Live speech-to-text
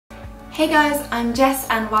Hey guys, I'm Jess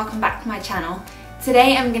and welcome back to my channel.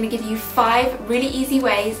 Today I'm going to give you 5 really easy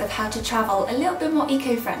ways of how to travel a little bit more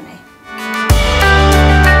eco-friendly.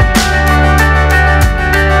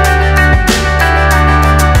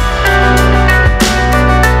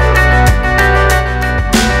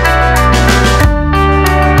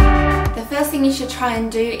 The first thing you should try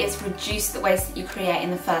and do is reduce the waste that you create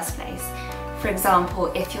in the first place. For example,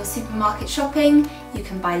 if you're supermarket shopping, you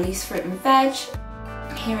can buy loose fruit and veg.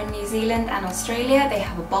 Here in New Zealand and Australia, they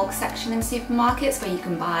have a bulk section in supermarkets where you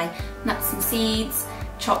can buy nuts and seeds,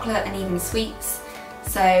 chocolate and even sweets.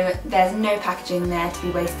 So there's no packaging there to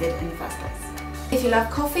be wasted in the first place. If you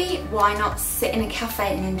love coffee, why not sit in a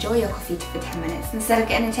cafe and enjoy your coffee for 10 minutes instead of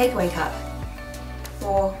getting a takeaway cup?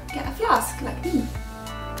 Or get a flask like me.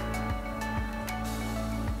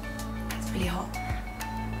 That's really hot.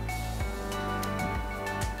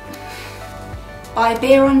 Buy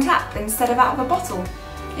beer on tap instead of out of a bottle.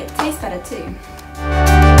 It tastes better too.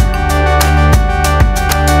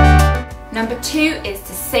 Number 2 is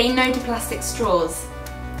to say no to plastic straws.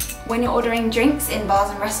 When you're ordering drinks in bars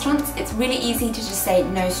and restaurants, it's really easy to just say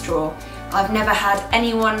no straw. I've never had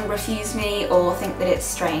anyone refuse me or think that it's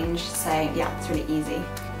strange, so yeah, it's really easy.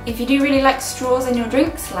 If you do really like straws in your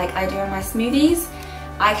drinks, like I do in my smoothies,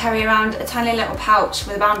 I carry around a tiny little pouch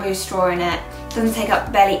with a bamboo straw in it. It doesn't take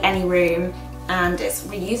up barely any room, and it's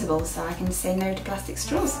reusable, so I can say no to plastic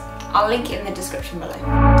straws. I'll link it in the description below.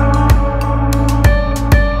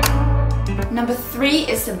 Number 3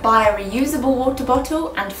 is to buy a reusable water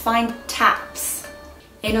bottle and find taps.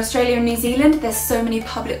 In Australia and New Zealand, there's so many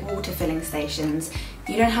public water filling stations.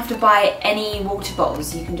 You don't have to buy any water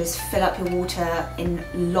bottles, you can just fill up your water in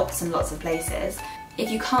lots and lots of places. If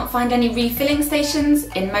you can't find any refilling stations,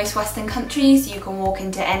 in most Western countries you can walk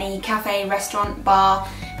into any cafe, restaurant, bar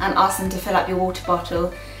and ask them to fill up your water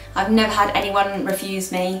bottle. I've never had anyone refuse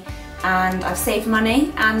me, and I've saved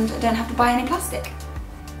money and I don't have to buy any plastic.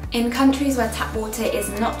 In countries where tap water is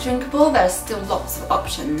not drinkable, there are still lots of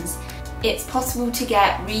options. It's possible to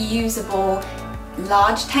get reusable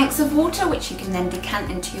large tanks of water which you can then decant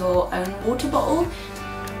into your own water bottle,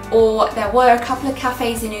 or there were a couple of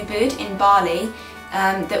cafes in Ubud in Bali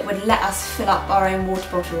that would let us fill up our own water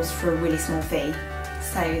bottles for a really small fee.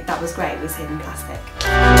 So that was great, we're saving plastic.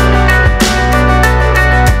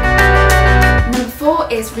 Number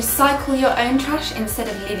 4 is recycle your own trash instead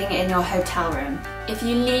of leaving it in your hotel room. If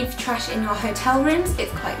you leave trash in your hotel rooms,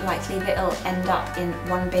 it's quite likely that it'll end up in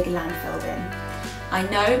one big landfill bin. I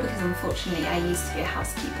know because unfortunately I used to be a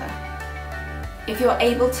housekeeper. If you're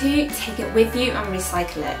able to, take it with you and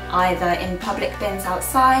recycle it, either in public bins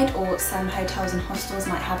outside, or some hotels and hostels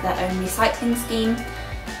might have their own recycling scheme.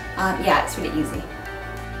 Yeah, it's really easy.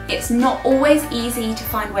 It's not always easy to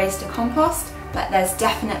find ways to compost, but there's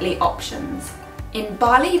definitely options. In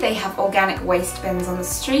Bali, they have organic waste bins on the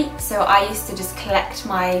street, so I used to just collect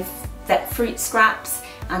my fruit scraps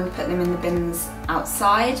and put them in the bins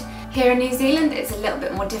outside. Here in New Zealand, it's a little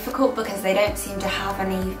bit more difficult because they don't seem to have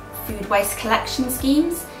any food waste collection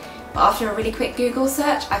schemes, but after a really quick Google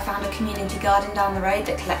search I found a community garden down the road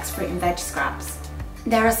that collects fruit and veg scraps.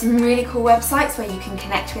 There are some really cool websites where you can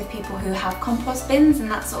connect with people who have compost bins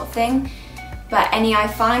and that sort of thing, but any I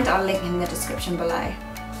find I'll link in the description below.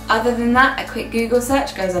 Other than that, a quick Google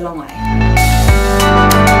search goes a long way.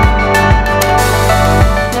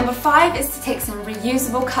 Number 5 is to take some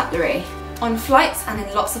reusable cutlery. On flights and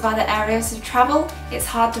in lots of other areas of travel, it's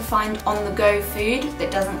hard to find on-the-go food that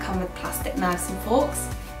doesn't come with plastic knives and forks.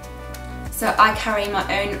 So I carry my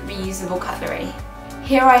own reusable cutlery.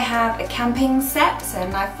 Here I have a camping set, so a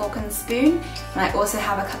knife, fork and spoon, and I also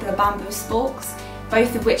have a couple of bamboo sporks,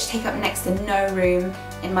 both of which take up next to no room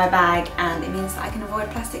in my bag, and it means that I can avoid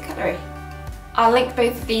plastic cutlery. I'll link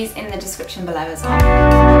both of these in the description below as well.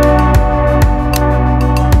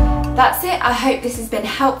 That's it. I hope this has been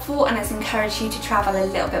helpful and has encouraged you to travel a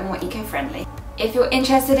little bit more eco-friendly. If you're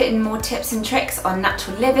interested in more tips and tricks on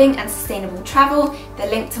natural living and sustainable travel, the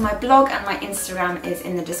link to my blog and my Instagram is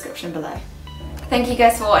in the description below. Thank you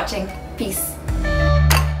guys for watching. Peace.